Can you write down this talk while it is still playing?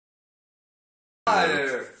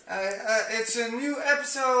it's a new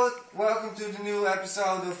episode. Welcome to the new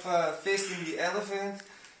episode of Fisting the Elephant.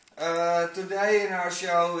 Today in our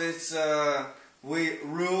show it's we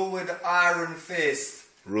rule with the iron fist.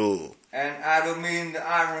 Rule. And I don't mean the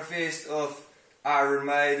iron fist of Iron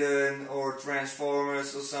Maiden or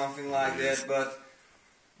Transformers or something like that, but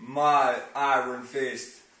my iron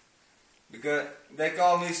fist. Because they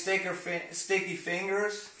call me sticky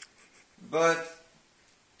fingers, but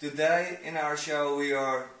today in our show we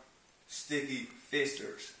are sticky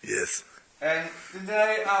fisters. Yes. And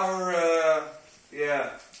today our,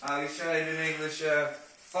 how you say it in English,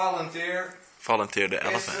 volunteer. Volunteer the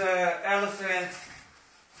elephant. Is elephant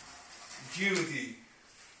Duty.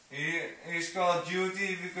 He's called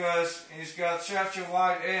Duty because he's got such a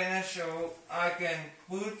wide anus, so I can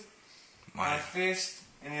put my fist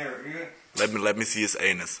in here. Let me see his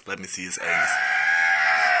anus. Let me see his anus.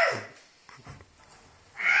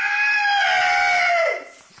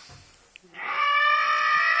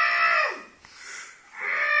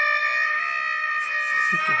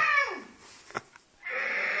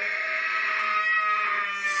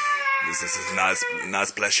 This is a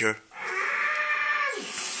nice pleasure.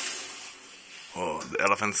 Oh, the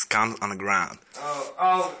elephant's comes on the ground.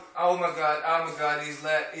 Oh my God!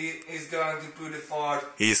 He's going to put a fart.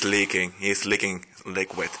 He's leaking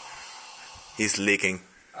liquid. He's leaking.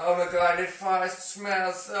 Oh my God! That fart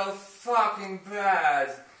smells so fucking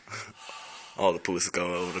bad. All the poos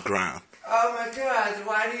go over the ground. Oh my God!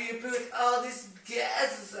 Why do you put all these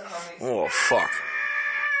gases on me? Oh fuck!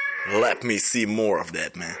 Let me see more of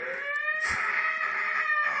that, man.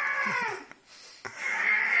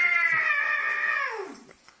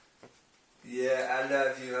 Yeah, I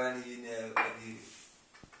love you, honey. You know I do.